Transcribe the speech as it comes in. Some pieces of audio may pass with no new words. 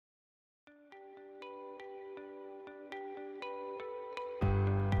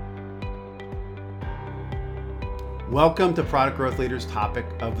Welcome to Product Growth Leaders Topic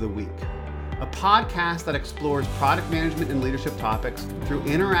of the Week, a podcast that explores product management and leadership topics through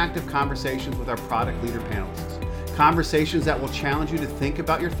interactive conversations with our product leader panelists. Conversations that will challenge you to think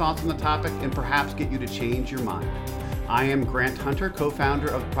about your thoughts on the topic and perhaps get you to change your mind. I am Grant Hunter, co-founder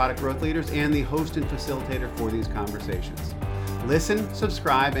of Product Growth Leaders and the host and facilitator for these conversations. Listen,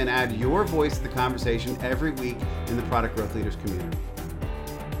 subscribe, and add your voice to the conversation every week in the Product Growth Leaders community.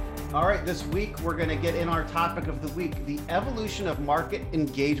 All right, this week we're going to get in our topic of the week, the evolution of market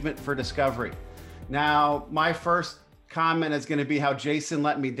engagement for discovery. Now, my first comment is going to be how Jason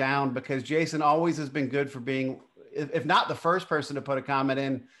let me down, because Jason always has been good for being, if not the first person to put a comment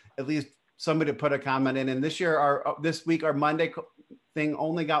in, at least somebody to put a comment in. And this week, our Monday thing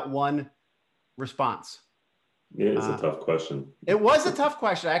only got one response. Yeah, it's a tough question. It was a tough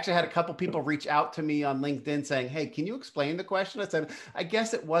question. I actually had a couple people reach out to me on LinkedIn saying, hey, can you explain the question? I said, I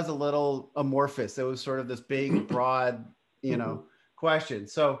guess it was a little amorphous. It was sort of this big, broad, question.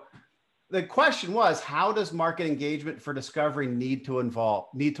 So the question was, how does market engagement for discovery need to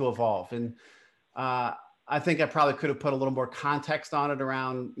evolve? And I think I probably could have put a little more context on it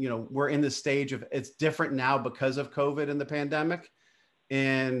around, we're in this stage of it's different now because of COVID and the pandemic.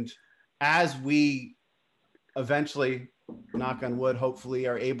 And as we eventually, knock on wood, hopefully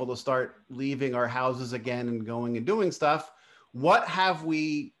are able to start leaving our houses again and going and doing stuff, what have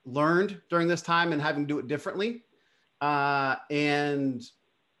we learned during this time and having to do it differently? And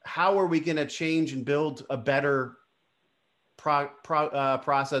how are we going to change and build a better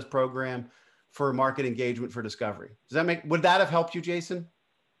process program for market engagement for discovery? Would that have helped you, Jason?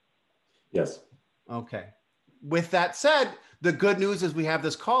 Yes. Okay. With that said, the good news is we have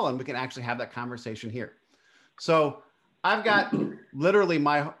this call and we can actually have that conversation here. So I've got literally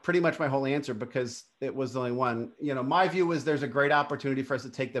pretty much my whole answer, because it was the only one. My view is there's a great opportunity for us to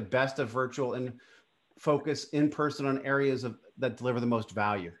take the best of virtual and focus in person on areas that deliver the most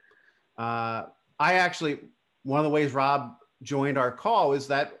value. One of the ways Rob joined our call is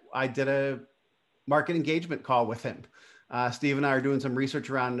that I did a market engagement call with him. Steve and I are doing some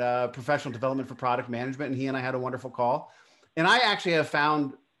research around professional development for product management, and he and I had a wonderful call. And I actually have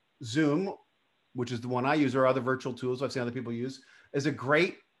found Zoom, which is the one I use, or other virtual tools I've seen other people use, is a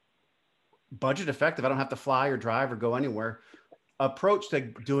great budget effective, I don't have to fly or drive or go anywhere, approach to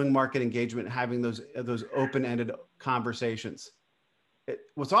doing market engagement, having those open-ended conversations.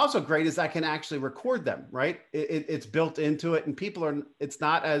 What's also great is I can actually record them, right? It's built into it, and it's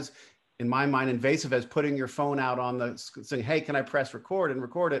not as, in my mind, invasive as putting your phone out on saying, hey, can I press record and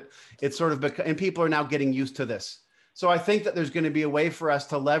record it? It's sort of, and people are now getting used to this. So I think that there's going to be a way for us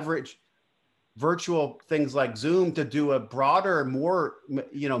to leverage virtual things like Zoom to do a broader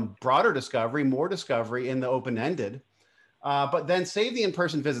discovery, more discovery in the open-ended, but then save the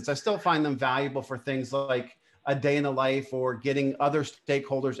in-person visits. I still find them valuable for things like a day in the life or getting other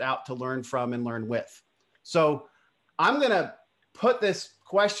stakeholders out to learn from and learn with. So I'm going to put this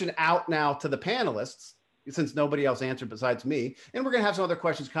question out now to the panelists, since nobody else answered besides me, and we're going to have some other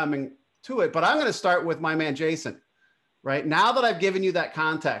questions coming to it, but I'm going to start with my man, Jason, right? Now that I've given you that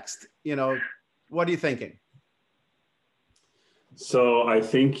context, what are you thinking? So I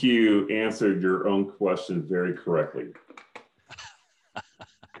think you answered your own question very correctly.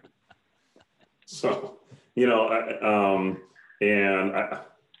 So, I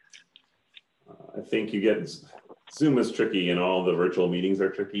think Zoom is tricky and all the virtual meetings are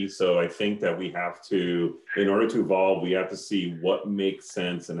tricky. So I think that we have to, in order to evolve, we have to see what makes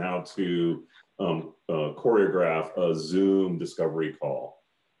sense and how to choreograph a Zoom discovery call,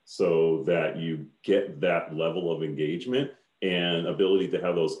 so that you get that level of engagement and ability to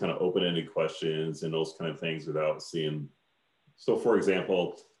have those kind of open-ended questions and those kind of things without seeing. So for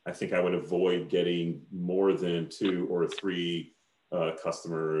example, I think I would avoid getting more than 2 or 3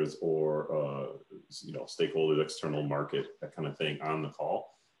 customers or stakeholders, external market, that kind of thing on the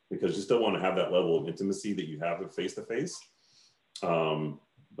call, because you just don't want to have that level of intimacy that you have with face-to-face.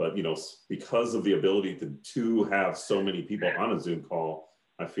 But because of the ability to have so many people on a Zoom call,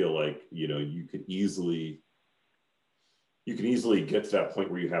 I feel like, you can easily get to that point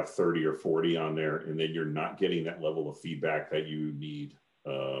where you have 30 or 40 on there, and then you're not getting that level of feedback that you need,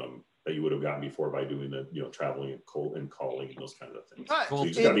 that you would have gotten before by doing the, traveling and calling and those kinds of things. Well, so you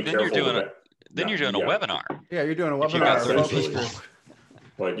just got to be careful. You're doing a webinar. Yeah, you're doing a webinar.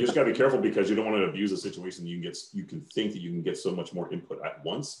 But you just got to be careful, because you don't want to abuse a situation. You can think that you can get so much more input at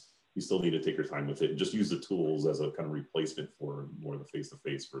once. You still need to take your time with it and just use the tools as a kind of replacement for more of the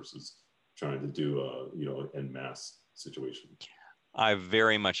face-to-face versus trying to do a en masse situation. I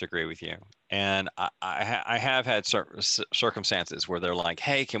very much agree with you. And I have had circumstances where they're like,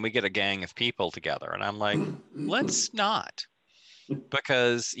 hey, can we get a gang of people together? And I'm like, let's not.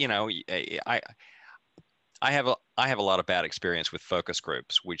 Because, you know, I have a lot of bad experience with focus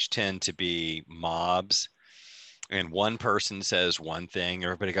groups, which tend to be mobs. And one person says one thing,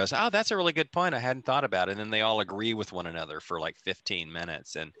 everybody goes, oh, that's a really good point. I hadn't thought about it. And then they all agree with one another for like 15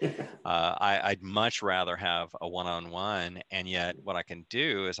 minutes. And I'd much rather have a one-on-one. And yet what I can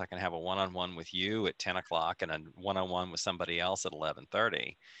do is I can have a one-on-one with you at 10 o'clock and a one-on-one with somebody else at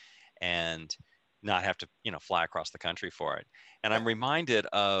 11:30 and not have to, you know, fly across the country for it. And I'm reminded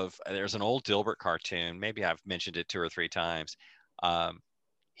of, there's an old Dilbert cartoon. Maybe I've mentioned it 2 or 3 times.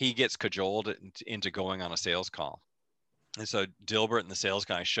 He gets cajoled into going on a sales call. And so Dilbert and the sales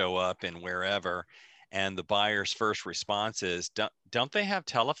guy show up in wherever, and the buyer's first response is, don't they have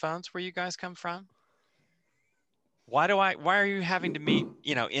telephones where you guys come from? Why are you having to meet,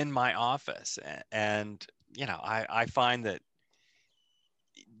 you know, in my office? And, you know, I find that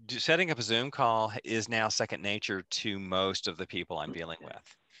setting up a Zoom call is now second nature to most of the people I'm dealing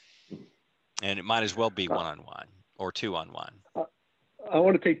with. And it might as well be one-on-one or two-on-one. I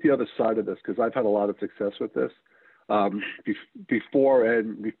want to take the other side of this because I've had a lot of success with this before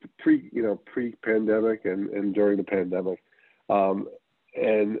and pre-pandemic and during the pandemic.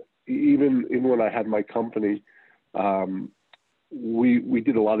 And even when I had my company, we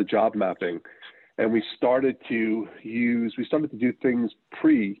did a lot of job mapping, and we started to do things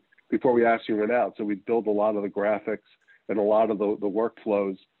before we actually went out. So we'd build a lot of the graphics and a lot of the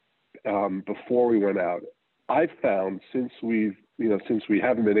workflows before we went out. I've found since we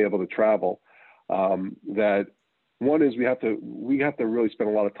haven't been able to travel, that one is we have to really spend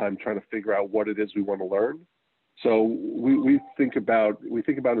a lot of time trying to figure out what it is we want to learn. So we think about it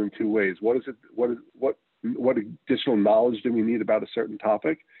in 2 ways. What additional knowledge do we need about a certain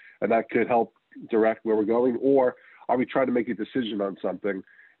topic, and that could help direct where we're going, or are we trying to make a decision on something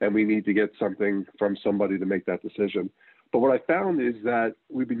and we need to get something from somebody to make that decision? But what I found is that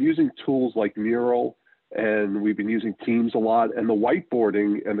we've been using tools like Mural, and we've been using Teams a lot, and the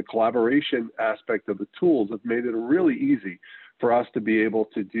whiteboarding and the collaboration aspect of the tools have made it really easy for us to be able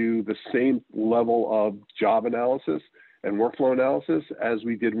to do the same level of job analysis and workflow analysis as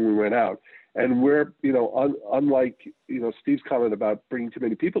we did when we went out. And we're, unlike, Steve's comment about bringing too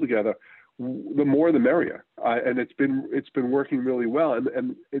many people together, the more the merrier. And it's been working really well.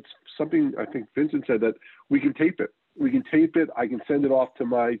 And it's something I think Vincent said, that we can tape it. I can send it off to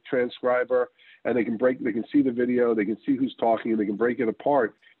my transcriber, and they can see the video, they can see who's talking, and they can break it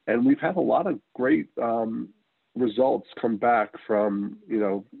apart. And we've had a lot of great results come back from,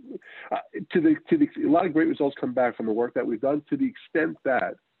 a lot of great results come back from the work that we've done, to the extent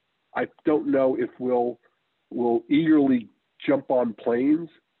that I don't know if we'll eagerly jump on planes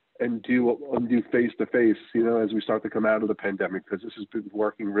and do face-to-face, as we start to come out of the pandemic, because this has been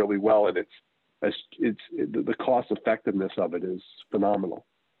working really well, and the cost effectiveness of it is phenomenal.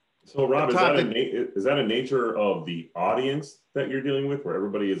 So Rob, is that a nature of the audience that you're dealing with, where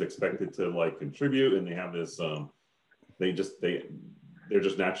everybody is expected to like contribute, and they have this, they're just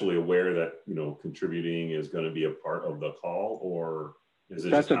naturally aware that, contributing is going to be a part of the call, or is it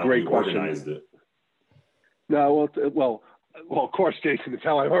That's just a how great you question. organized it? No, well, of course, Jason, it's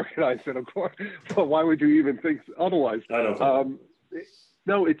how I organized it, of course. But why would you even think otherwise? I don't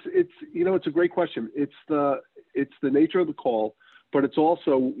No, it's a great question. It's the nature of the call, but it's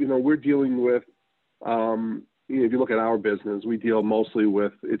also, we're dealing with, if you look at our business, we deal mostly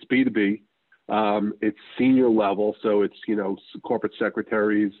with, it's B2B, it's senior level, so it's, corporate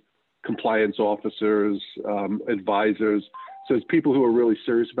secretaries, compliance officers, advisors. So it's people who are really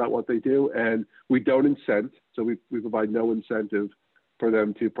serious about what they do, and we don't incent, so we provide no incentive for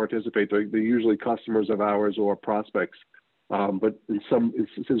them to participate. They're usually customers of ours or prospects. But in some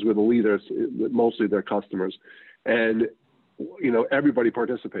instances, we're the leaders, mostly they're customers, and everybody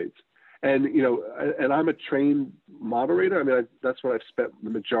participates. And and I'm a trained moderator. I mean, that's what I've spent the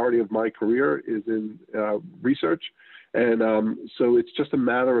majority of my career is in research, and so it's just a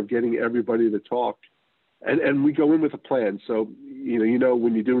matter of getting everybody to talk, and we go in with a plan. So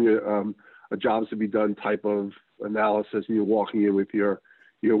when you're doing a jobs to be done type of analysis, and you're walking in with your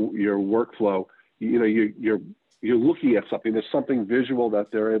workflow, you're looking at something. There's something visual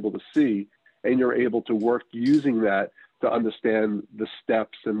that they're able to see, and you're able to work using that to understand the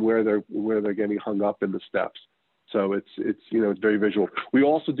steps and where they're getting hung up in the steps. So it's very visual. We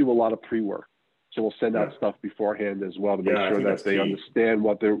also do a lot of pre-work, so we'll send out stuff beforehand as well to make sure that they understand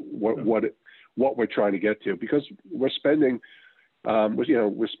what we're trying to get to, because we're spending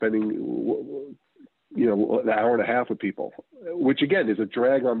an hour and a half with people, which again is a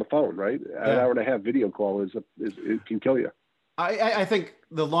drag on the phone, right? An hour and a half video call it can kill you. I think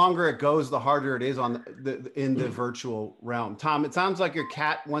the longer it goes, the harder it is in the virtual realm. Tom, it sounds like your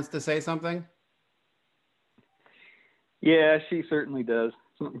cat wants to say something. Yeah, she certainly does.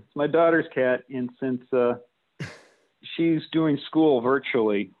 It's my daughter's cat, and since she's doing school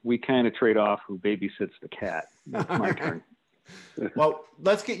virtually, we kind of trade off who babysits the cat. It's my turn. Well,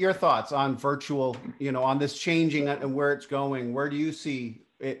 let's get your thoughts on virtual, on this changing and where it's going. Where do you see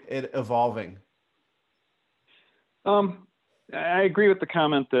it evolving? I agree with the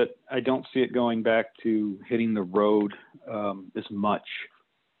comment that I don't see it going back to hitting the road as much.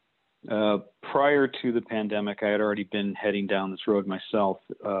 Prior to the pandemic, I had already been heading down this road myself,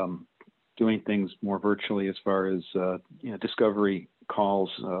 doing things more virtually as far as discovery calls,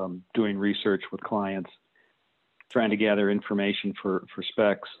 doing research with clients, trying to gather information for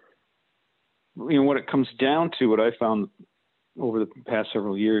specs. What it comes down to, what I found over the past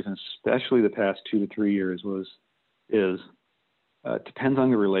several years, and especially the past 2 to 3 years, it depends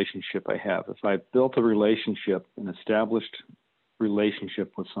on the relationship I have. If I built a relationship, an established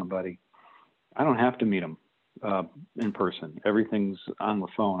relationship with somebody, I don't have to meet them in person. Everything's on the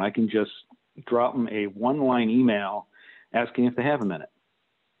phone. I can just drop them a one-line email asking if they have a minute.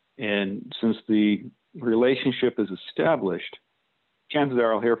 And since the relationship is established, chances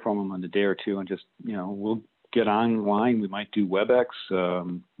are I'll hear from them in a day or two, and just, we'll get online. We might do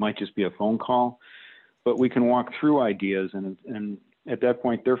WebEx, might just be a phone call, but we can walk through ideas. And at that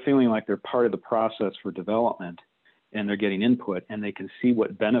point, they're feeling like they're part of the process for development, and they're getting input, and they can see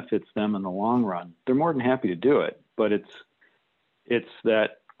what benefits them in the long run. They're more than happy to do it, but it's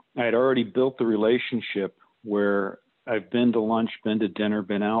that I had already built the relationship where I've been to lunch, been to dinner,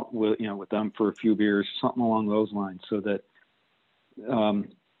 been out with them for a few beers, something along those lines, so that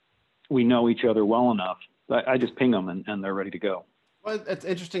we know each other well enough. I just ping them and they're ready to go. Well, it's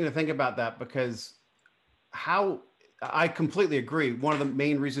interesting to think about that, because I completely agree. One of the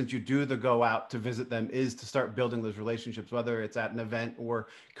main reasons you do the go out to visit them is to start building those relationships, whether it's at an event or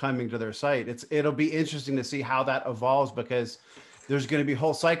coming to their site. It'll be interesting to see how that evolves, because there's going to be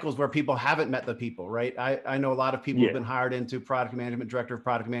whole cycles where people haven't met the people, right? I know a lot of people have been hired into product management, director of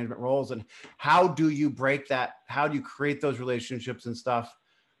product management roles. And how do you break that? How do you create those relationships and stuff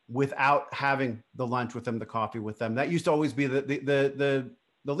without having the lunch with them, the coffee with them? That used to always be the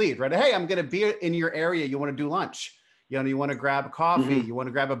lead, right? Hey, I'm going to be in your area. You want to do lunch? You want to grab a coffee, you want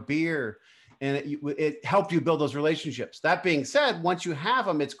to grab a beer, and it helped you build those relationships. That being said, once you have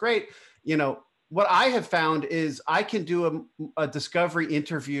them, it's great. What I have found is I can do a discovery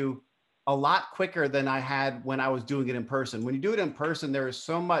interview a lot quicker than I had when I was doing it in person. When you do it in person, there is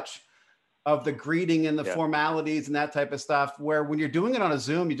so much of the greeting and the formalities and that type of stuff, where when you're doing it on a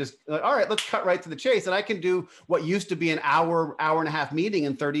Zoom, you just like, all right, let's cut right to the chase. And I can do what used to be an hour and a half meeting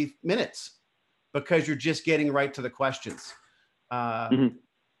in 30 minutes. Because you're just getting right to the questions. But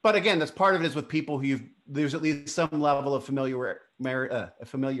again, that's part of it is with people who there's at least some level of familiarity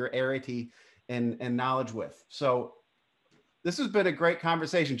and knowledge with. So this has been a great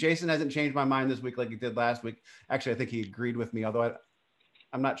conversation. Jason hasn't changed my mind this week like he did last week. Actually, I think he agreed with me, although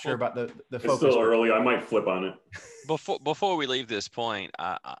I'm not sure about the focus. It's still early. I might flip on it. Before we leave this point,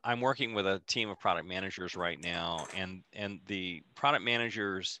 I'm working with a team of product managers right now, and the product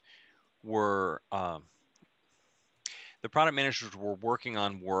managers were working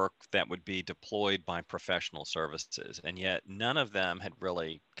on work that would be deployed by professional services, and yet none of them had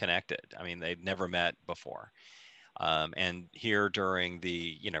really connected. I mean, they'd never met before. And here during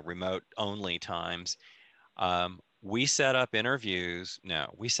the remote only times, we set up interviews. No,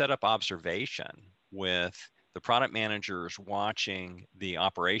 we set up observation with the product managers watching the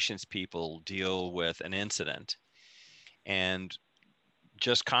operations people deal with an incident, and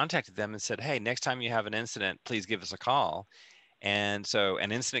just contacted them and said, hey, next time you have an incident, please give us a call. And so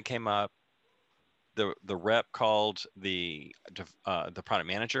an incident came up. The rep called the product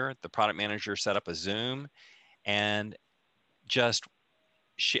manager. The product manager set up a Zoom, and just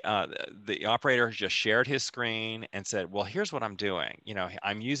the operator just shared his screen and said, well, here's what I'm doing.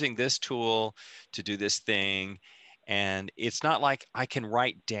 I'm using this tool to do this thing. And it's not like I can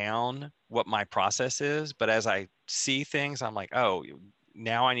write down what my process is, but as I see things, I'm like, oh,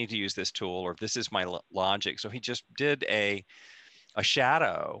 now I need to use this tool, or this is my logic. So he just did a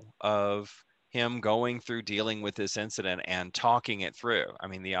shadow of him going through dealing with this incident and talking it through. I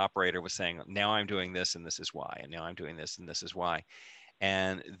mean, the operator was saying, now I'm doing this and this is why, and now I'm doing this and this is why.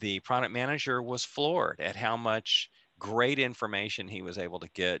 And the product manager was floored at how much great information he was able to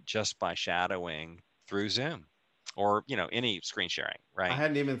get just by shadowing through Zoom. or, you know, any screen sharing, I right?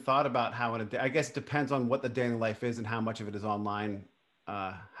 hadn't even thought about how I guess it depends on what the day in life is and how much of it is online,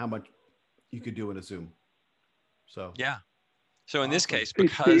 how much you could do in a Zoom. So Yeah. So in this awesome. case, Hey,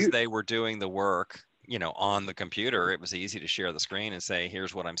 because Steve. they were doing the work, you know, on the computer, it was easy to share the screen and say,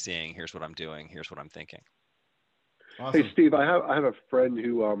 here's what I'm seeing, here's what I'm doing, here's what I'm thinking. Hey, Awesome. Steve. I have a friend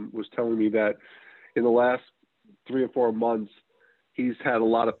who was telling me that in the last 3 or 4 months, he's had a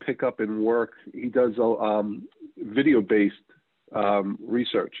lot of pickup in work. He does video-based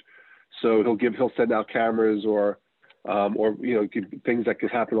research, so he'll send out cameras or you know, things that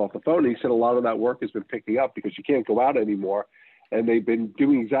could happen off the phone. And he said a lot of that work has been picking up because you can't go out anymore, and they've been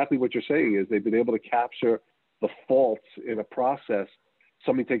doing exactly what you're saying. Is they've been able to capture the faults in a process.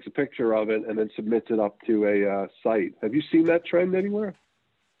 Somebody takes a picture of it and then submits it up to a site. Have you seen that trend anywhere?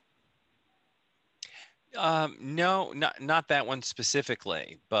 No, not that one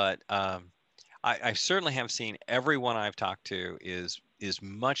specifically, but I certainly have seen everyone I've talked to is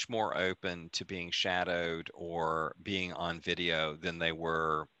much more open to being shadowed or being on video than they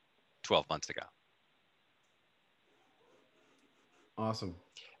were 12 months ago. Awesome.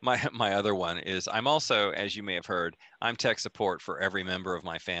 My other one is I'm also, as you may have heard, I'm tech support for every member of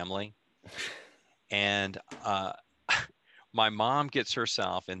my family. And my mom gets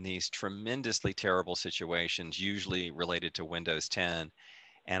herself in these tremendously terrible situations, usually related to Windows 10.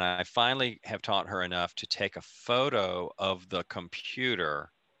 And I finally have taught her enough to take a photo of the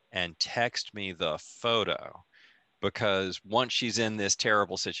computer and text me the photo, because once she's in this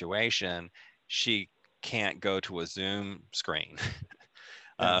terrible situation, she can't go to a Zoom screen.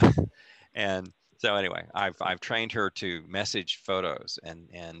 Yeah. And so anyway, I've trained her to message photos,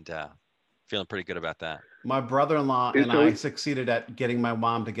 and feeling pretty good about that. My brother-in-law And and so I succeeded at getting my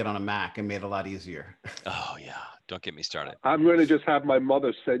mom to get on a Mac and made it a lot easier. Oh yeah, don't get me started. I'm going to just have my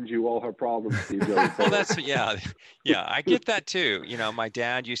mother send you all her problems, Steve. Going Well, forward. that's yeah, yeah. I get that too. You know, my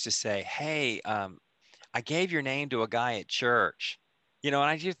dad used to say, "Hey, I gave your name to a guy at church." You know,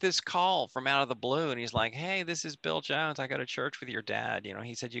 and I get this call from out of the blue, and he's like, "Hey, this is Bill Jones. I go to church with your dad. You know,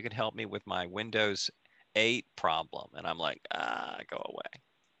 he said you could help me with my Windows 8 problem." And I'm like, go away.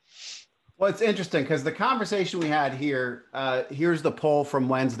 Well, it's interesting because the conversation we had here, here's the poll from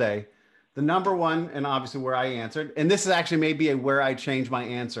Wednesday. The number one, and obviously where I answered, and this is actually maybe where I changed my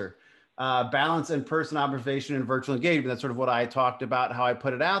answer. Balance in-person observation and virtual engagement. That's sort of what I talked about, how I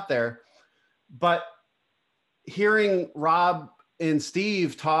put it out there. But hearing Rob and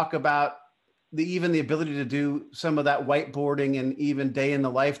Steve talk about even the ability to do some of that whiteboarding and even day in the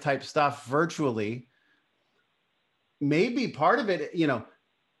life type stuff virtually, maybe part of it, you know,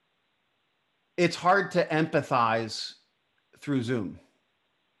 it's hard to empathize through Zoom,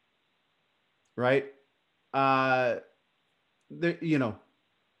 right? You know,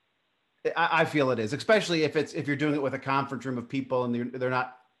 I feel it is, especially if you're doing it with a conference room of people and they're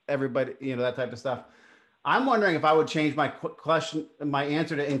not everybody, you know, that type of stuff. I'm wondering if I would change my my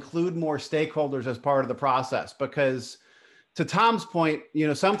answer to include more stakeholders as part of the process, because to Tom's point, you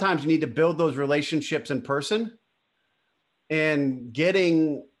know, sometimes you need to build those relationships in person, and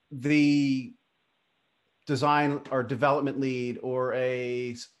getting the design or development lead or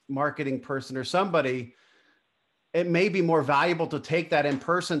a marketing person or somebody, it may be more valuable to take that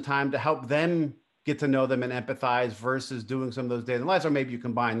in-person time to help them get to know them and empathize versus doing some of those daily lives, or maybe you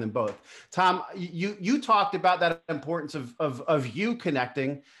combine them both. Tom, you talked about that importance of you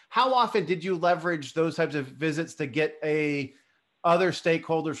connecting. How often did you leverage those types of visits to get other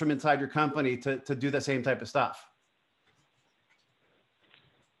stakeholders from inside your company to do the same type of stuff?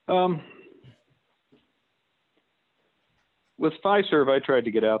 With Fiserv, I tried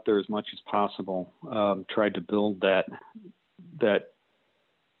to get out there as much as possible. Tried to build that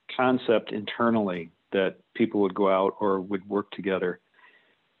concept internally that people would go out or would work together.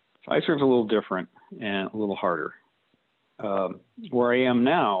 Fiserv's a little different and a little harder. Where I am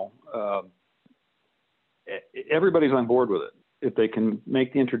now, everybody's on board with it. If they can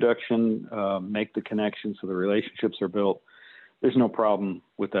make the introduction, make the connection so the relationships are built, there's no problem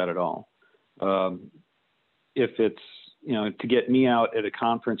with that at all. If it's, you know, to get me out at a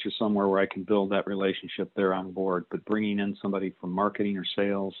conference or somewhere where I can build that relationship, they're on board. But bringing in somebody from marketing or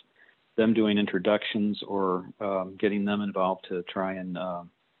sales, them doing introductions or getting them involved to try and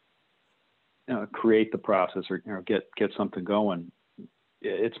create the process or get something going,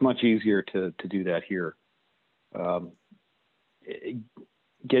 it's much easier to do that here.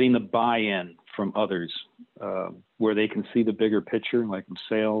 Getting the buy-in from others where they can see the bigger picture, like in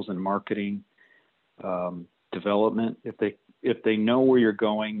sales and marketing, development. If they know where you're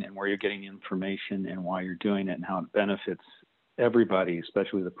going and where you're getting information and why you're doing it and how it benefits everybody,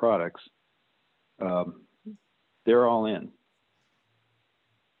 especially the products, they're all in.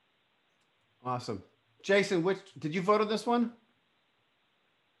 Awesome. Jason, did you vote on this one?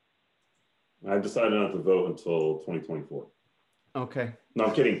 I've decided not to vote until 2024. Okay. No,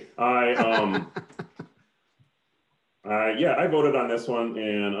 I'm kidding. Yeah, I voted on this one,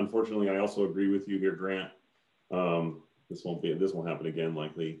 and unfortunately, I also agree with you here, Grant. This won't happen again,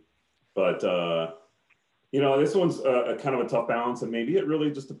 likely. But this one's a kind of a tough balance, and maybe it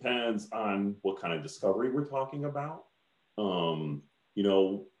really just depends on what kind of discovery we're talking about.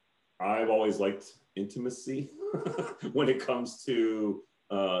 I've always liked intimacy when it comes to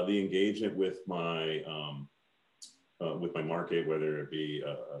the engagement with my market, whether it be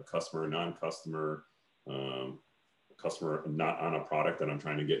a customer, non-customer, customer not on a product that I'm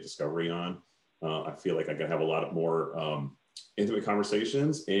trying to get discovery on. I feel like I can have a lot of more intimate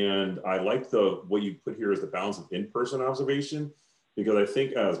conversations, and I like what you put here as the balance of in-person observation, because I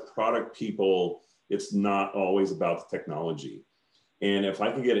think as product people, it's not always about the technology. And if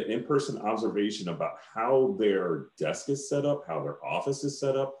I can get an in-person observation about how their desk is set up, how their office is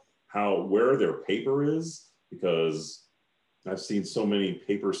set up, where their paper is, because I've seen so many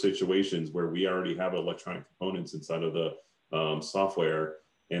paper situations where we already have electronic components inside of the software,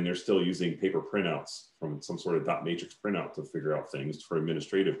 and they're still using paper printouts from some sort of dot matrix printout to figure out things for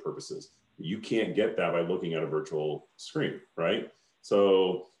administrative purposes. You can't get that by looking at a virtual screen, right?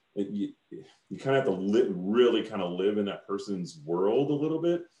 So you kind of have to really kind of live in that person's world a little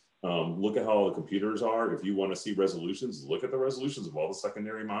bit. Look at how the computers are. If you want to see resolutions, look at the resolutions of all the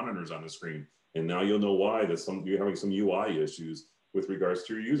secondary monitors on the screen. And now you'll know why you're having some UI issues with regards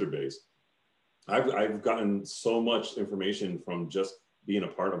to your user base. I've gotten so much information from just being a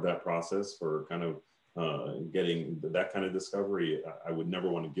part of that process for kind of getting that kind of discovery. I would never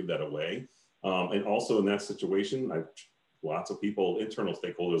want to give that away. And also in that situation, lots of people, internal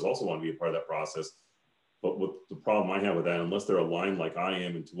stakeholders also want to be a part of that process. But what the problem I have with that, unless they're aligned like I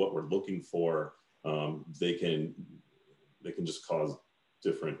am into what we're looking for, they can just cause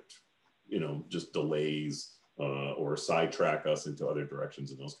different, just delays or sidetrack us into other directions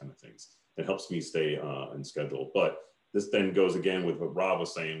and those kind of things. It helps me stay in schedule. But this then goes again with what Rob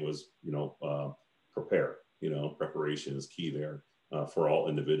was saying was, prepare. Preparation is key there for all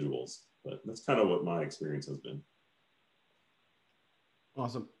individuals. But that's kind of what my experience has been.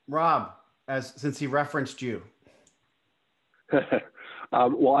 Awesome. Rob, since he referenced you.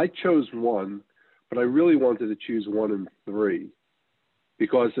 Well, I chose one, but I really wanted to choose 1 and 3,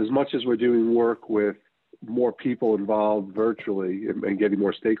 because as much as we're doing work with more people involved virtually and getting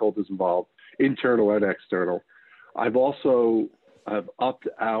more stakeholders involved, internal and external, I've upped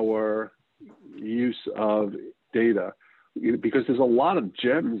our use of data, because there's a lot of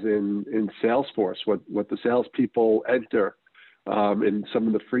gems in Salesforce, what the salespeople enter in some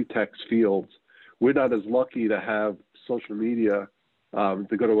of the free text fields. We're not as lucky to have social media,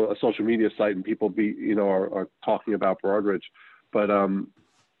 to go to a social media site and people are talking about Broadridge. But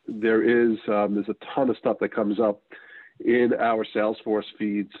there's a ton of stuff that comes up in our Salesforce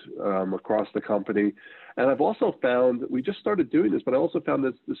feeds across the company. And I've also found, we just started doing this, but I also found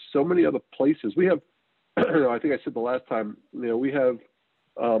there's so many other places. We have, I think I said the last time, we have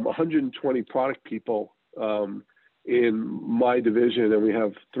 120 product people in my division, and we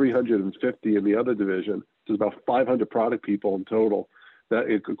have 350 in the other division. There's about 500 product people in total that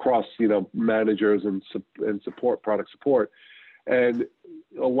across, managers and support, product support. And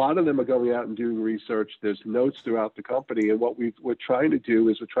a lot of them are going out and doing research. There's notes throughout the company. And what we're trying to do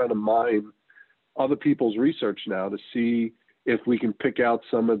is we're trying to mine other people's research now to see if we can pick out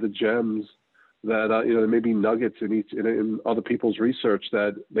some of the gems that, there may be nuggets in other people's research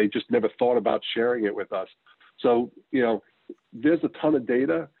that they just never thought about sharing it with us. So, there's a ton of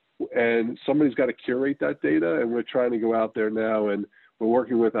data, and somebody's got to curate that data. And we're trying to go out there now, and we're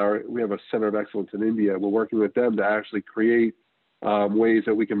working with we have a center of excellence in India. We're working with them to actually create ways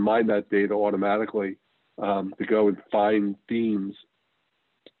that we can mine that data automatically to go and find themes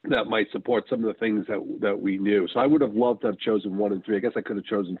that might support some of the things that we knew. So I would have loved to have chosen 1 and 3. I guess I could have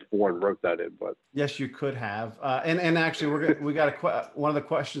chosen 4 and wrote that in, but yes, you could have. And actually, we got one of the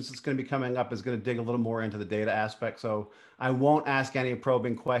questions that's going to be coming up is going to dig a little more into the data aspect. So I won't ask any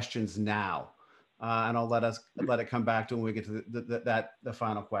probing questions now, and I'll let it come back to when we get to the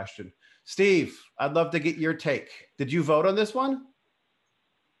final question. Steve, I'd love to get your take. Did you vote on this one?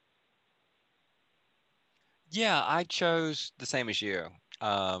 Yeah, I chose the same as you.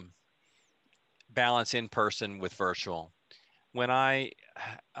 Balance in person with virtual. When Grant,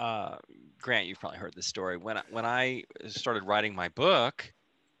 you've probably heard this story. When I started writing my book,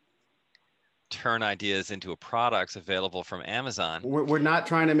 turn ideas into products available from Amazon. We're not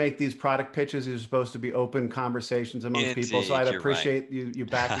trying to make these product pitches. These are supposed to be open conversations amongst people. So Indeed, I'd you're right. appreciate you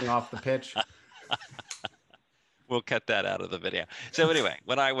backing off the pitch. We'll cut that out of the video. So anyway,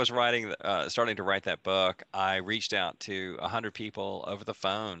 when I was starting to write that book, I reached out to 100 people over the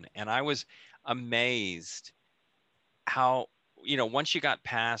phone, and I was amazed how, once you got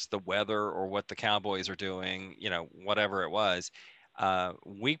past the weather or what the Cowboys are doing, whatever it was,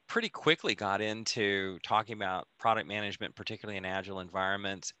 we pretty quickly got into talking about product management, particularly in agile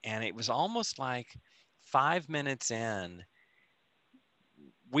environments. And it was almost like 5 minutes in,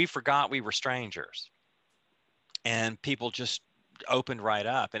 we forgot we were strangers. And people just opened right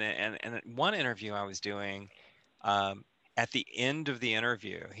up. And one interview I was doing, at the end of the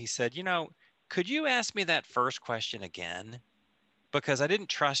interview, he said, could you ask me that first question again? Because I didn't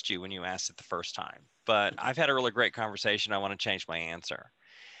trust you when you asked it the first time, but I've had a really great conversation. I want to change my answer.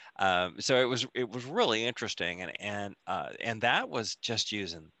 So it was really interesting. And that was just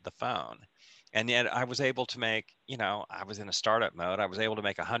using the phone. And yet I was able to make, I was in a startup mode. I was able to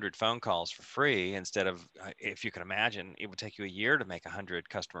make 100 phone calls for free instead of, if you can imagine, it would take you a year to make 100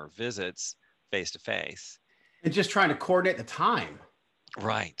 customer visits face to face. And just trying to coordinate the time.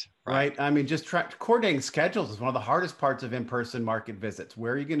 Right. I mean, just coordinating schedules is one of the hardest parts of in-person market visits.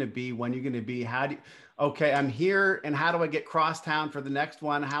 Where are you going to be? When are you going to be? Okay, I'm here. And how do I get crosstown for the next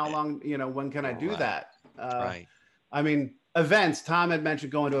one? How long, when can I do that? Right. I mean, events, Tom had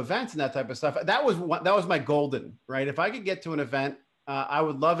mentioned going to events and that type of stuff. That was my golden, right? If I could get to an event, I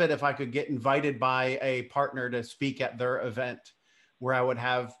would love it if I could get invited by a partner to speak at their event where I would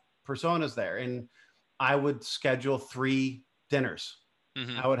have personas there. And I would schedule 3 dinners.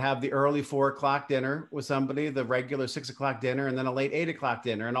 Mm-hmm. I would have the early 4 o'clock dinner with somebody, the regular 6 o'clock dinner, and then a late 8 o'clock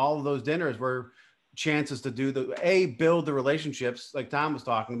dinner. And all of those dinners were chances to build the relationships like Tom was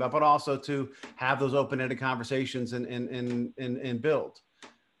talking about, but also to have those open-ended conversations and build.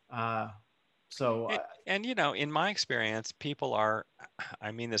 And in my experience, people are,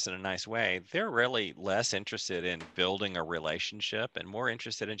 I mean this in a nice way, they're really less interested in building a relationship and more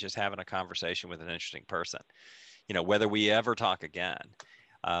interested in just having a conversation with an interesting person, whether we ever talk again.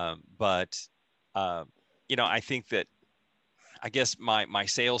 But I think that, I guess my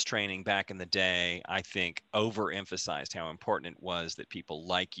sales training back in the day, I think overemphasized how important it was that people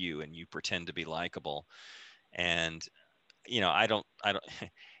like you and you pretend to be likable. And, I don't,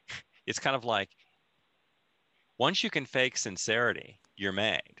 it's kind of like, once you can fake sincerity, you're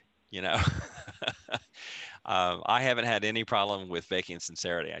made, I haven't had any problem with faking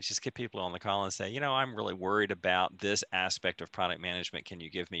sincerity. I just get people on the call and say, I'm really worried about this aspect of product management. Can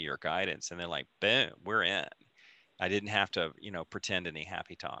you give me your guidance? And they're like, boom, we're in. I didn't have to, pretend any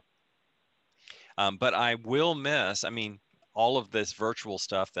happy talk. But I will miss, all of this virtual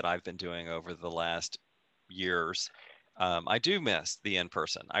stuff that I've been doing over the last years. I do miss the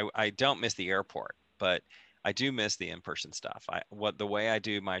in-person. I don't miss the airport, but I do miss the in-person stuff. The way I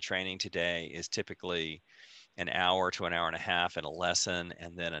do my training today is typically an hour to an hour and a half in a lesson,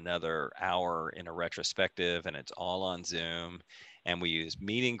 and then another hour in a retrospective, and it's all on Zoom. And we use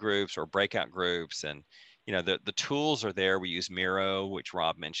meeting groups or breakout groups, and the tools are there. We use Miro, which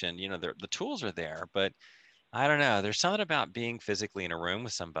Rob mentioned. The tools are there, but I don't know. There's something about being physically in a room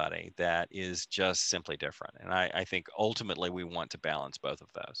with somebody that is just simply different. And I think ultimately we want to balance both of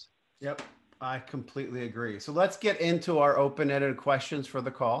those. Yep, I completely agree. So let's get into our open-ended questions for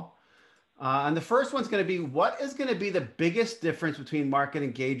the call. And the first one's going to be, what is going to be the biggest difference between market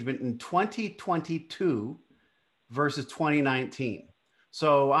engagement in 2022 versus 2019?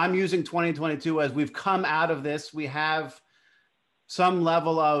 So I'm using 2022 as we've come out of this. We have some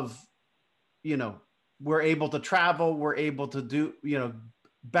level of, we're able to travel. We're able to do,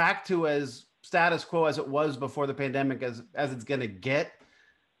 back to as status quo as it was before the pandemic as it's going to get.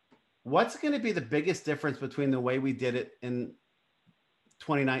 What's going to be the biggest difference between the way we did it in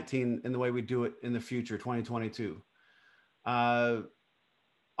 2019 and the way we do it in the future, 2022? I'll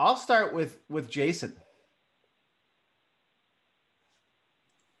start with Jason.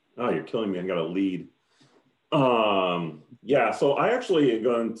 Oh, you're killing me. I got a lead. Yeah, so I actually am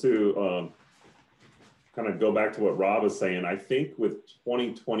going to kind of go back to what Rob was saying. I think with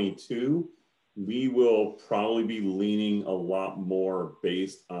 2022, we will probably be leaning a lot more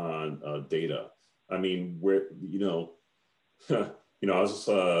based on data. I mean, I was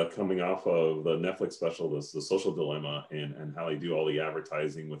just coming off of the Netflix special, The Social Dilemma, and how they do all the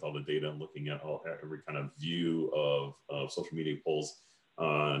advertising with all the data and looking at every kind of view of social media polls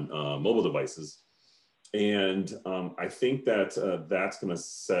on mobile devices. And I think that that's going to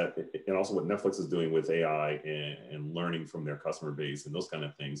set, and also what Netflix is doing with AI and learning from their customer base and those kind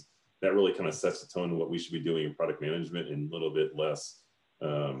of things, that really kind of sets the tone of what we should be doing in product management, and a little bit less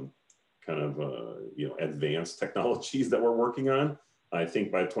advanced technologies that we're working on. I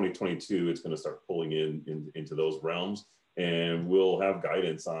think by 2022, it's going to start pulling into those realms, and we'll have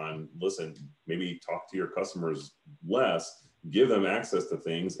guidance on, listen, maybe talk to your customers less, give them access to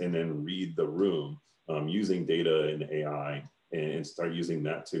things, and then read the room using data and AI, and start using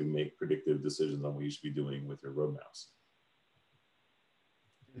that to make predictive decisions on what you should be doing with your roadmaps.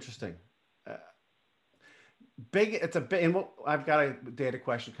 Interesting. And I've got a data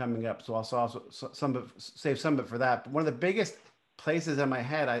question coming up, so I'll also save some of it for that. But one of the biggest places in my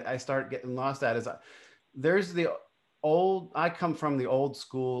head I start getting lost at is I come from the old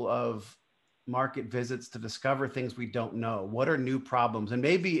school of market visits to discover things we don't know. What are new problems? And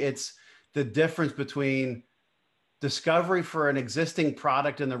maybe it's the difference between discovery for an existing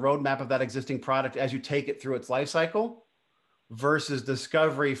product and the roadmap of that existing product as you take it through its life cycle, versus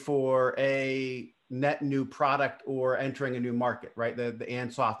discovery for a net new product or entering a new market, right? The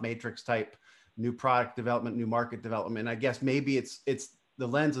Ansoff matrix type new product development, new market development. And I guess maybe it's the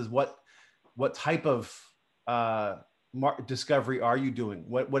lens is what type of discovery are you doing?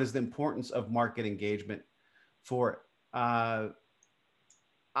 What is the importance of market engagement for it? I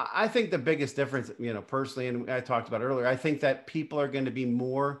think the biggest difference, personally, and I talked about earlier, I think that people are going to be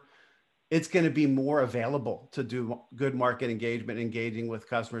it's going to be more available to do good market engagement, engaging with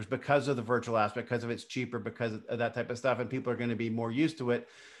customers because of the virtual aspect, because of it's cheaper, because of that type of stuff. And people are going to be more used to it.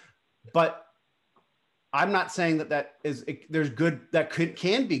 But I'm not saying that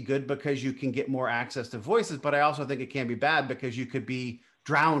can be good because you can get more access to voices, but I also think it can be bad because you could be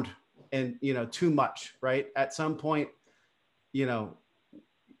drowned in, too much, right? At some point,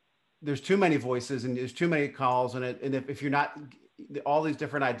 there's too many voices and there's too many calls, and if you're not all these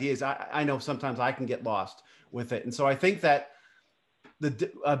different ideas, I know sometimes I can get lost with it. And so I think that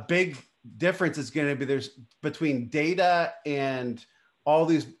a big difference is going to be between data and all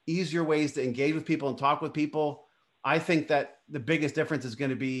these easier ways to engage with people and talk with people. I think that the biggest difference is going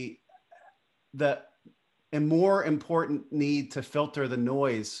to be a more important need to filter the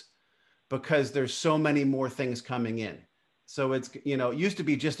noise, because there's so many more things coming in. So it's, it used to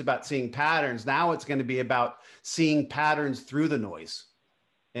be just about seeing patterns. Now it's going to be about seeing patterns through the noise,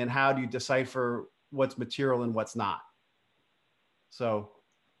 and how do you decipher what's material and what's not. So,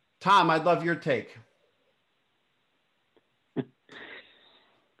 Tom, I'd love your take.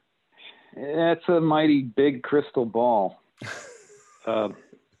 That's a mighty big crystal ball. A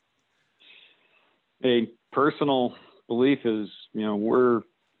personal belief is, we're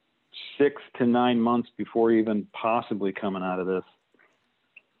 6 to 9 months before even possibly coming out of this,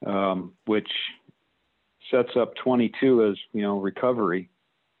 which sets up 22 as, recovery.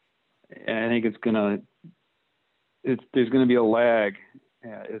 And I think there's going to be a lag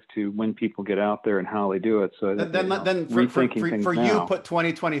as to when people get out there and how they do it. So then for you, put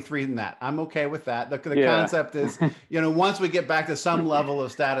 2023 in that. I'm okay with that. The concept is, once we get back to some level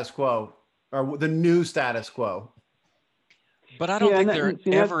of status quo, or the new status quo. But I don't think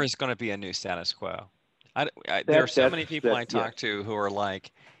there ever is going to be a new status quo. There are so many people I talk to who are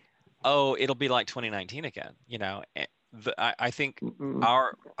like, oh, it'll be like 2019 again. I think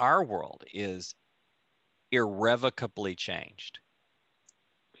our world is irrevocably changed.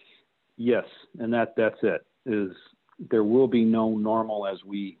 Yes, and that's it. Is there will be no normal as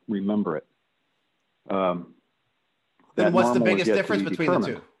we remember it. Then what's the biggest difference between the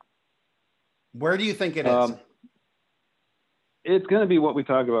two? Where do you think it is? It's going to be what we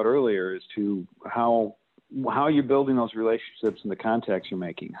talked about earlier, as to how you're building those relationships and the contacts you're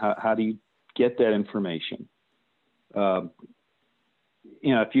making. How do you get that information?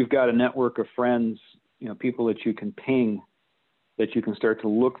 If you've got a network of friends, people that you can ping, that you can start to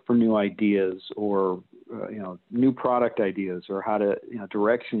look for new ideas, or new product ideas, or how to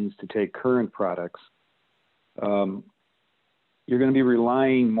directions to take current products. You're going to be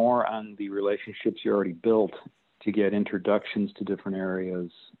relying more on the relationships you already built to get introductions to different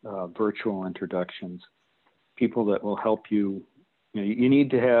areas, virtual introductions, people that will help you. You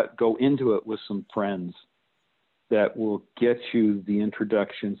need to go into it with some friends that will get you the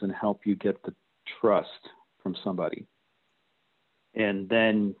introductions and help you get the trust from somebody. And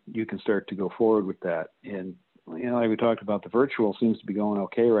then you can start to go forward with that. And, like we talked about, the virtual seems to be going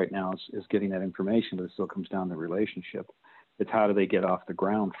okay right now, is getting that information, but it still comes down to relationship. It's how do they get off the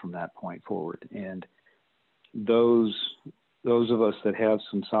ground from that point forward. And those of us that have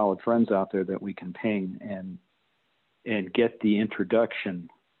some solid friends out there that we can ping and get the introduction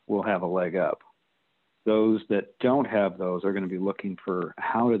will have a leg up. Those that don't have those are going to be looking for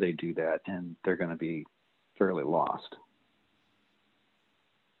how do they do that, and they're going to be fairly lost.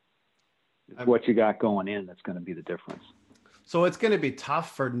 what you got going in that's going to be the difference. So it's going to be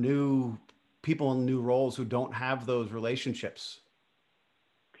tough for new people in new roles who don't have those relationships.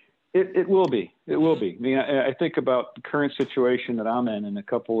 It will be. It will be. I mean, I think about the current situation that I'm in and a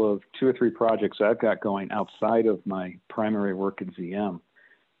couple of 2 or 3 projects I've got going outside of my primary work at ZM.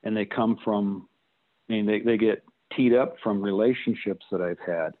 And they come from, I mean, they get teed up from relationships that I've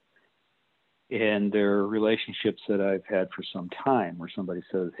had. And they're relationships that I've had for some time where somebody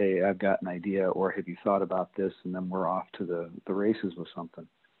says, hey, I've got an idea, or have you thought about this? And then we're off to the races with something.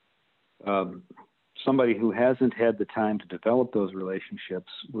 Somebody who hasn't had the time to develop those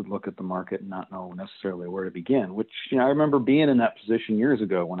relationships would look at the market and not know necessarily where to begin, which, you know, I remember being in that position years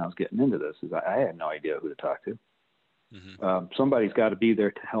ago when I was getting into this, is I had no idea who to talk to. Mm-hmm. Somebody's got to be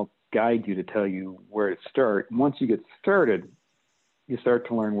there to help guide you, to tell you where to start. And once you get started, you start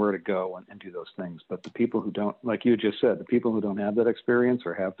to learn where to go and do those things. But the people who don't, like you just said, the people who don't have that experience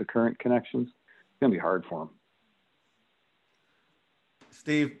or have the current connections, it's going to be hard for them.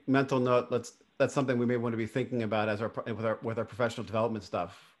 Steve, mental note, that's something we may want to be thinking about as with our professional development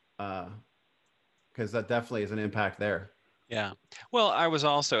stuff, because that definitely is an impact there. Yeah. Well, I was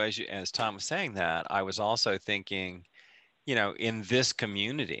also, as Tom was saying that, I was also thinking, you know, in this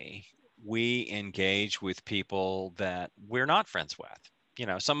community, we engage with people that we're not friends with. You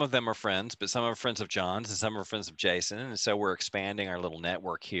know, some of them are friends, but some are friends of John's and some are friends of Jason. And so we're expanding our little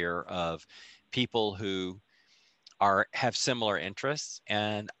network here of people who have similar interests.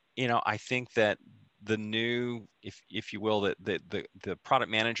 And, you know, I think that the new, if you will, the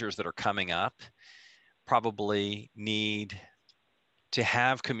product managers that are coming up probably need to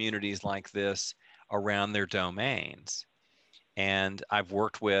have communities like this around their domains. And I've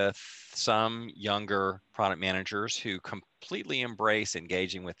worked with some younger product managers who completely embrace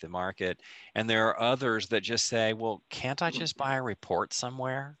engaging with the market. And there are others that just say, well, can't I just buy a report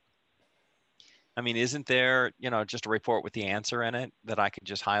somewhere? I mean, isn't there, you know, just a report with the answer in it that I can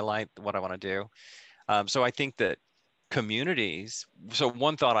just highlight what I want to do? So I think that communities, so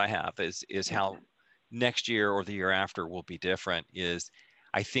one thought I have is how next year or the year after will be different is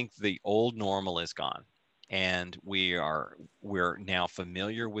I think the old normal is gone. And we're now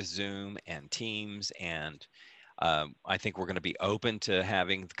familiar with Zoom and Teams, and I think we're going to be open to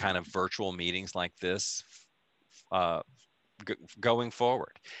having kind of virtual meetings like this going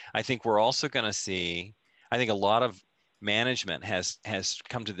forward. I think we're also going to see, I think a lot of management has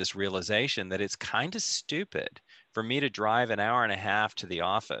come to this realization that it's kind of stupid for me to drive an hour and a half to the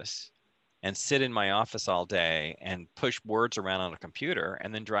office and sit in my office all day and push words around on a computer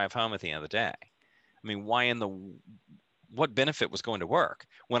and then drive home at the end of the day. I mean, what benefit was going to work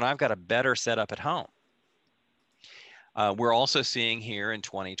when I've got a better setup at home? We're also seeing here in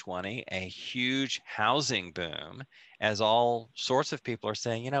 2020 a huge housing boom as all sorts of people are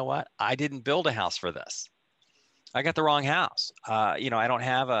saying, you know what, I didn't build a house for this. I got the wrong house. You know, I don't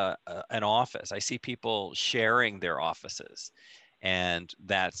have an office. I see people sharing their offices, and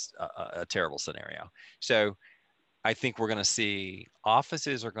that's a terrible scenario. So I think we're going to see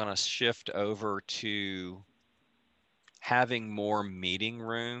offices are going to shift over to having more meeting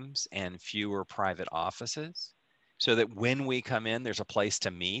rooms and fewer private offices, so that when we come in, there's a place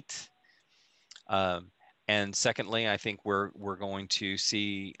to meet. And secondly, I think we're going to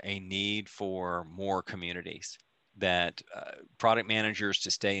see a need for more communities, that product managers,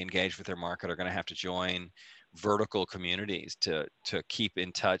 to stay engaged with their market, are going to have to join vertical communities to keep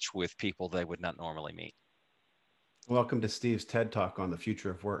in touch with people they would not normally meet. Welcome to Steve's TED Talk on the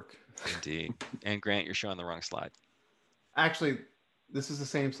future of work. Indeed. And Grant, you're showing the wrong slide. Actually, this is the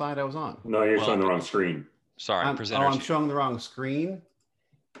same slide I was on. No, you're showing the wrong screen. Sorry, I'm showing the wrong screen.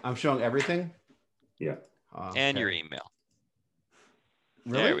 I'm showing everything. Yeah. And your email.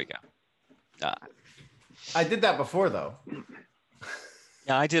 Really? There we go. I did that before, though.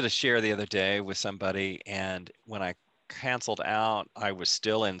 Yeah, I did a share the other day with somebody, and when I canceled out, I was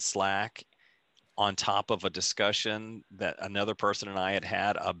still in Slack on top of a discussion that another person and I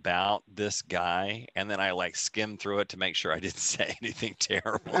had about this guy. And then I like skimmed through it to make sure I didn't say anything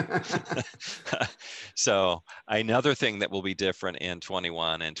terrible. So another thing that will be different in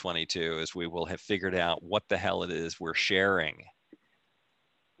 21 and 22 is we will have figured out what the hell it is we're sharing.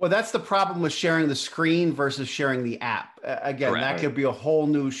 Well, that's the problem with sharing the screen versus sharing the app. Again, Correct. That could be a whole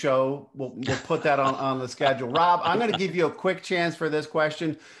new show. We'll put that on the schedule. Rob, I'm going to give you a quick chance for this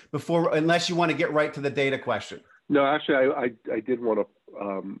question unless you want to get right to the data question. No, actually, I did want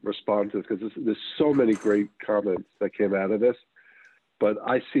to respond to this because there's so many great comments that came out of this. But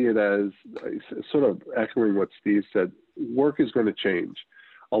I see it as sort of echoing what Steve said. Work is going to change.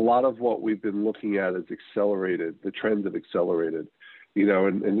 A lot of what we've been looking at is accelerated. The trends have accelerated. you know,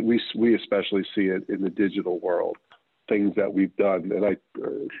 and we especially see it in the digital world, things that we've done. And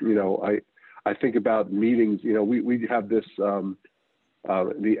I think about meetings, you know, we have this,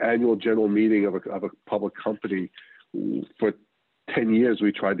 the annual general meeting of a public company. For 10 years,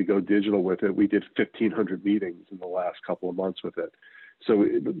 we tried to go digital with it. We did 1,500 meetings in the last couple of months with it. So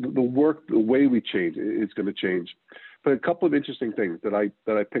the way we change, it's going to change. But a couple of interesting things that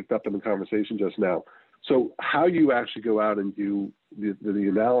I picked up in the conversation just now. So how you actually go out and do the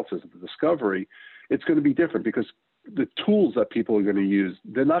analysis of the discovery, it's going to be different because the tools that people are going to use,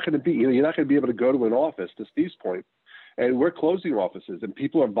 they're not going to be, you know, you're not going to be able to go to an office, to Steve's point, and we're closing offices and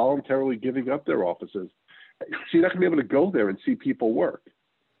people are voluntarily giving up their offices. So you're not going to be able to go there and see people work.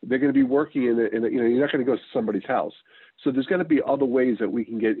 They're going to be working in you know, you're not going to go to somebody's house. So there's going to be other ways that we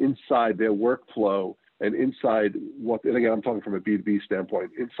can get inside their workflow and inside what, and again, I'm talking from a B2B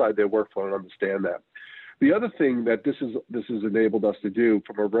standpoint, inside their workflow and understand that. The other thing that this has enabled us to do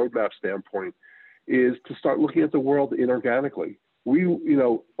from a roadmap standpoint is to start looking at the world inorganically. You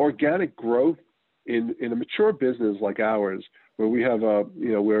know, organic growth in a mature business like ours, where we have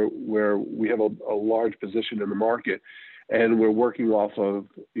where we have a large position in the market, and we're working off of,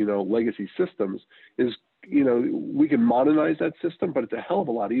 you know, legacy systems, is, you know, we can modernize that system, but it's a hell of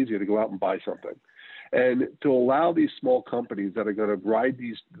a lot easier to go out and buy something. And to allow these small companies that are going to ride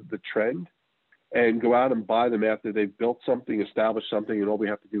the trend and go out and buy them after they've built something, established something, and all we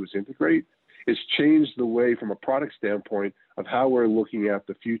have to do is integrate, it's changed the way from a product standpoint of how we're looking at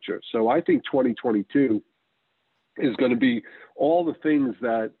the future. So I think 2022 is going to be all the things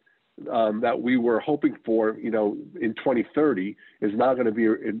that that we were hoping for, you know, in 2030 is not going to be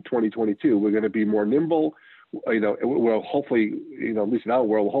in 2022. We're going to be more nimble. You know, we'll hopefully, you know, at least in our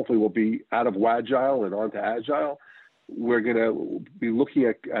world, hopefully we'll be out of Wagile and onto Agile. We're going to be looking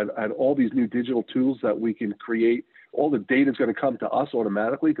at all these new digital tools that we can create. All the data is going to come to us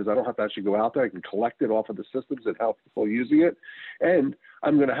automatically because I don't have to actually go out there. I can collect it off of the systems and how people are using it. And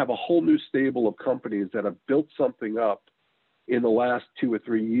I'm going to have a whole new stable of companies that have built something up in the last 2 or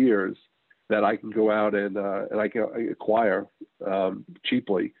 3 years that I can go out and I can acquire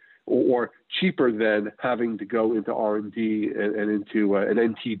cheaply, or cheaper than having to go into R&D and into an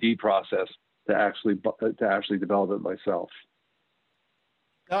NTD process to actually develop it myself.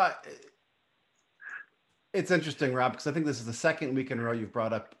 It's interesting, Rob, because I think this is the second week in a row you've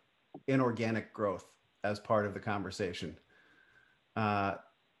brought up inorganic growth as part of the conversation. I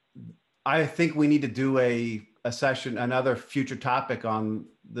think we need to do a session, another future topic on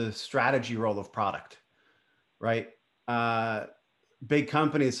the strategy role of product, right? Big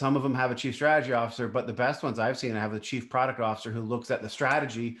companies, some of them have a chief strategy officer, but the best ones I've seen have a chief product officer who looks at the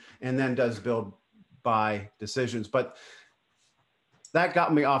strategy and then does build buy decisions. But that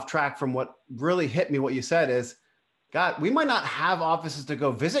got me off track from what really hit me. What you said is, God, we might not have offices to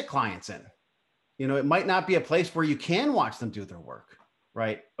go visit clients in. You know, it might not be a place where you can watch them do their work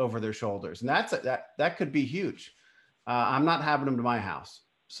right over their shoulders. And that could be huge. I'm not having them to my house.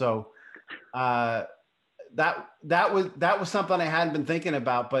 So that was something I hadn't been thinking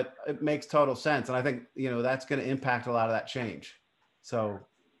about, but it makes total sense. And I think, you know, that's going to impact a lot of that change. So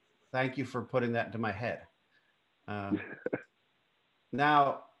thank you for putting that into my head.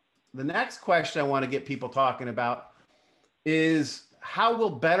 Now, the next question I want to get people talking about is how will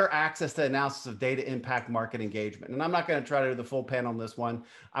better access to analysis of data impact market engagement? And I'm not going to try to do the full panel on this one.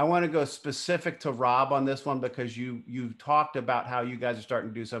 I want to go specific to Rob on this one because you talked about how you guys are starting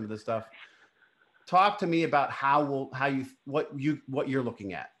to do some of this stuff. Talk to me about what you're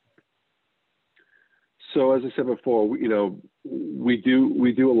looking at. So as I said before, you know, we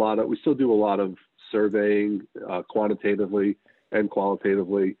still do a lot of surveying quantitatively and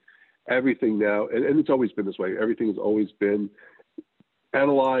qualitatively. Everything now, and it's always been this way. Everything has always been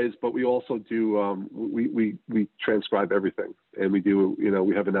analyzed, but we also do we transcribe everything, and we do, you know,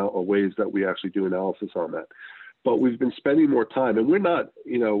 we have ways that we actually do analysis on that. But we've been spending more time, and we're not,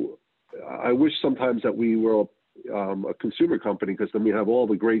 you know, I wish sometimes that we were a consumer company, because then we have all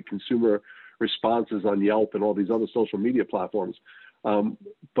the great consumer responses on Yelp and all these other social media platforms.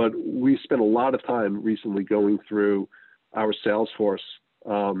 But we spent a lot of time recently going through our Salesforce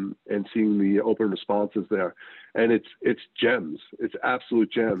and seeing the open responses there, and it's gems. It's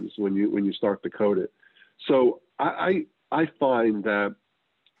absolute gems when you start to code it. So I find that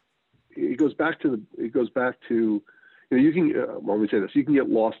it goes back to you know, you can let me say this, you can get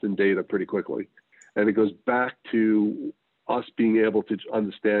lost in data pretty quickly, and it goes back to us being able to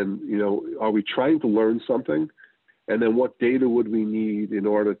understand, you know, are we trying to learn something, and then what data would we need in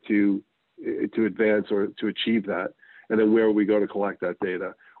order to advance or to achieve that, and then where we go to collect that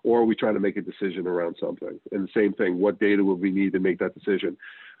data. or are we trying to make a decision around something? And the same thing, what data will we need to make that decision?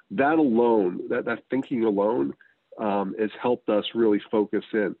 That alone, that thinking alone has helped us really focus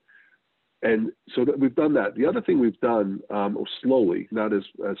in. And so that we've done that. The other thing we've done, slowly, not as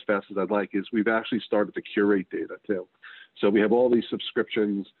fast as I'd like, is we've actually started to curate data too. So we have all these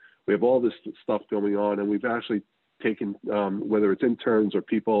subscriptions, we have all this stuff going on, and we've actually taken, whether it's interns or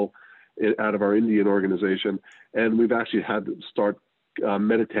people out of our Indian organization, and we've actually had to start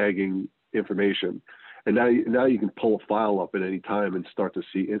meta-tagging information. And now you can pull a file up at any time and start to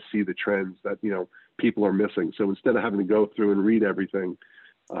see the trends that people are missing. So instead of having to go through and read everything,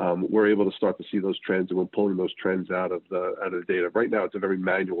 we're able to start to see those trends, and we're pulling those trends out of the data. Right now, it's a very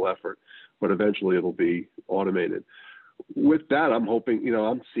manual effort, but eventually it'll be automated. With that, I'm hoping,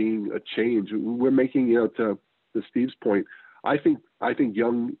 I'm seeing a change. We're making, to Steve's point, I think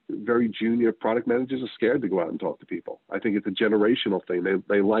young, very junior product managers are scared to go out and talk to people. I think it's a generational thing.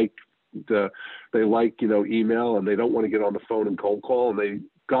 They like email, and they don't want to get on the phone and cold call. And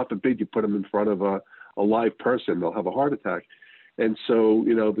God forbid you put them in front of a live person, they'll have a heart attack. And so,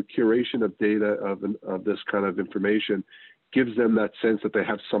 the curation of data of this kind of information gives them that sense that they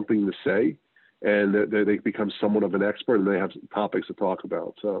have something to say, and that they become somewhat of an expert, and they have topics to talk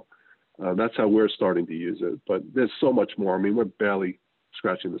about. So that's how we're starting to use it. But there's so much more. I mean, we're barely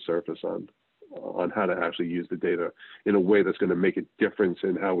scratching the surface on how to actually use the data in a way that's going to make a difference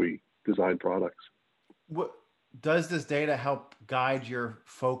in how we design products. What does this data help guide your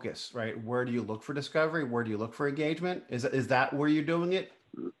focus, right? Where do you look for discovery? Where do you look for engagement? Is that where you're doing it?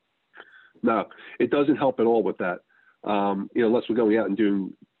 No, it doesn't help at all with that. Unless we're going out and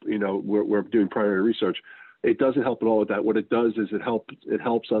doing, we're doing primary research. It doesn't help at all with that. What it does is it helps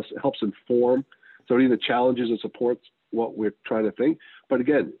inform. So it either challenges or supports what we're trying to think. But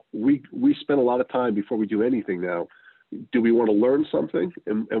again, we spend a lot of time before we do anything now. Do we want to learn something,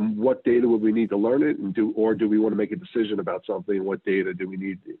 and what data would we need to learn it, or do we want to make a decision about something, and what data do we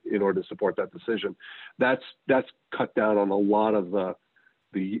need in order to support that decision? That's cut down on a lot of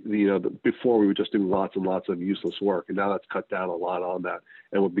before we were just doing lots and lots of useless work, and now that's cut down a lot on that,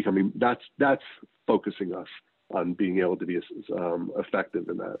 and we're becoming that's focusing us on being able to be effective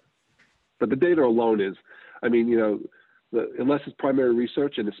in that. But the data alone is, unless it's primary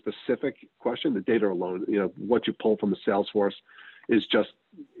research in a specific question, the data alone, what you pull from the Salesforce is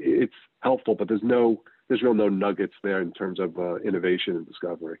it's helpful, but there's no nuggets there in terms of innovation and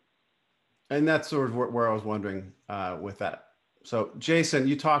discovery. And that's sort of where I was wondering with that. So Jason,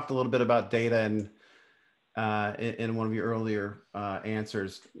 you talked a little bit about data in one of your earlier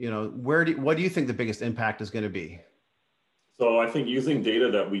answers. What do you think the biggest impact is going to be? So I think using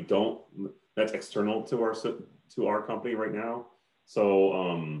data that's external to our company right now.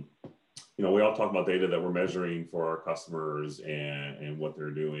 So, we all talk about data that we're measuring for our customers and what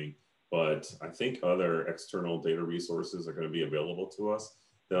they're doing, but I think other external data resources are going to be available to us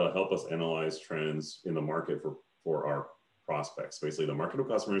that'll help us analyze trends in the market for our prospects, basically the market of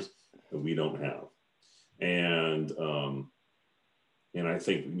customers that we don't have. And I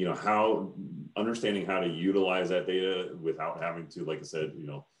think, understanding how to utilize that data without having to, like I said,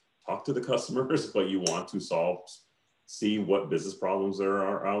 talk to the customers, but you want to see what business problems there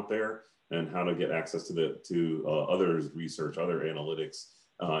are out there, and how to get access to others' research, other analytics,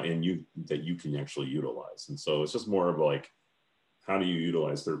 that you can actually utilize. And so it's just more of like, how do you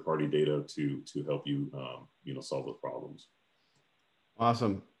utilize third-party data to help you, solve those problems?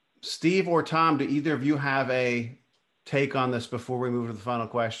 Awesome. Steve or Tom, do either of you have a take on this before we move to the final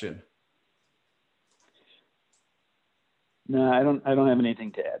question? No, I don't have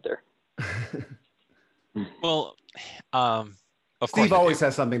anything to add there. Well, of Steve course always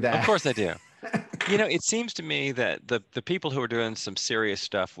has something to add. Of course I do. It seems to me that the people who are doing some serious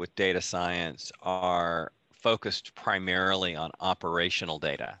stuff with data science are focused primarily on operational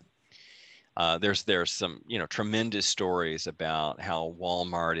data. There's some tremendous stories about how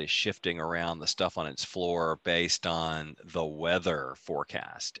Walmart is shifting around the stuff on its floor based on the weather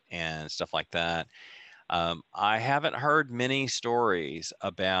forecast and stuff like that. I haven't heard many stories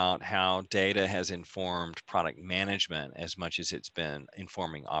about how data has informed product management as much as it's been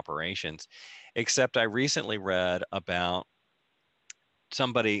informing operations, except I recently read about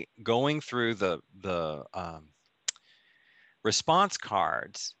somebody going through the response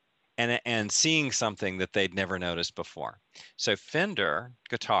cards and seeing something that they'd never noticed before. So Fender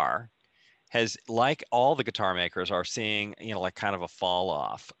guitar has, like all the guitar makers, are seeing, like kind of a fall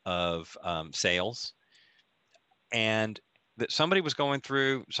off of sales. And that somebody was going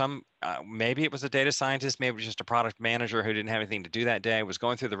through maybe it was a data scientist, maybe it was just a product manager who didn't have anything to do that day, was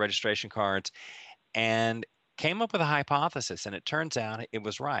going through the registration cards, and came up with a hypothesis, and it turns out it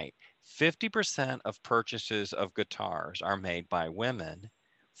was right. 50% of purchases of guitars are made by women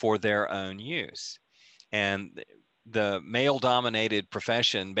for their own use. And the male-dominated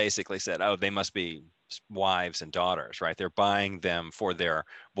profession basically said, oh, they must be wives and daughters, right? They're buying them for their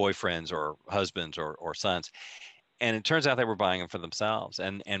boyfriends or husbands or sons. And it turns out they were buying them for themselves.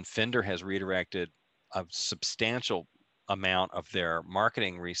 And Fender has redirected a substantial amount of their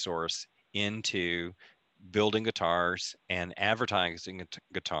marketing resource into building guitars and advertising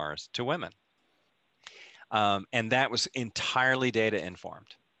guitars to women. And that was entirely data informed.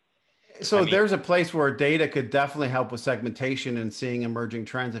 So there's a place where data could definitely help with segmentation and seeing emerging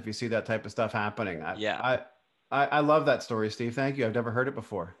trends if you see that type of stuff happening. I love that story, Steve. Thank you. I've never heard it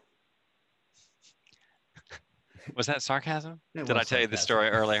before. Was that sarcasm? Did I tell sarcasm. you the story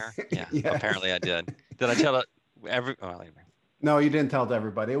earlier? Yeah, yes. Apparently I did. Did I tell it No, you didn't tell it to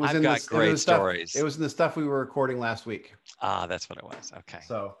everybody. It was I've got great stories. It was in the stuff we were recording last week. Ah, that's what it was. Okay.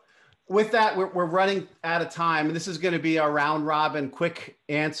 So with that, we're running out of time, and this is going to be our round robin quick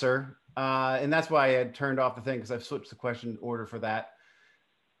answer. And that's why I had turned off the thing, because I've switched the question order for that.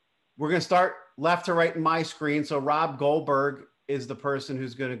 We're going to start left to right in my screen. So Rob Goldberg is the person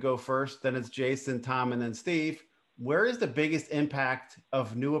who's going to go first. Then it's Jason, Tom, and then Steve. Where is the biggest impact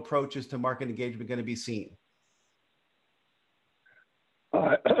of new approaches to market engagement going to be seen?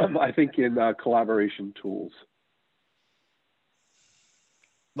 I think in collaboration tools.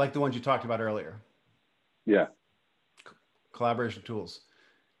 Like the ones you talked about earlier. Yeah. Collaboration tools.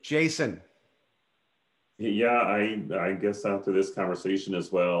 Jason. Yeah, I guess after this conversation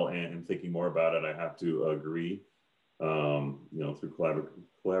as well and thinking more about it, I have to agree, through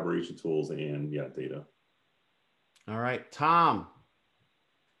collaboration tools and data. All right, Tom.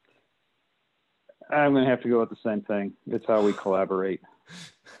 I'm going to have to go with the same thing. It's how we collaborate.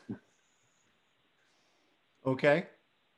 Okay.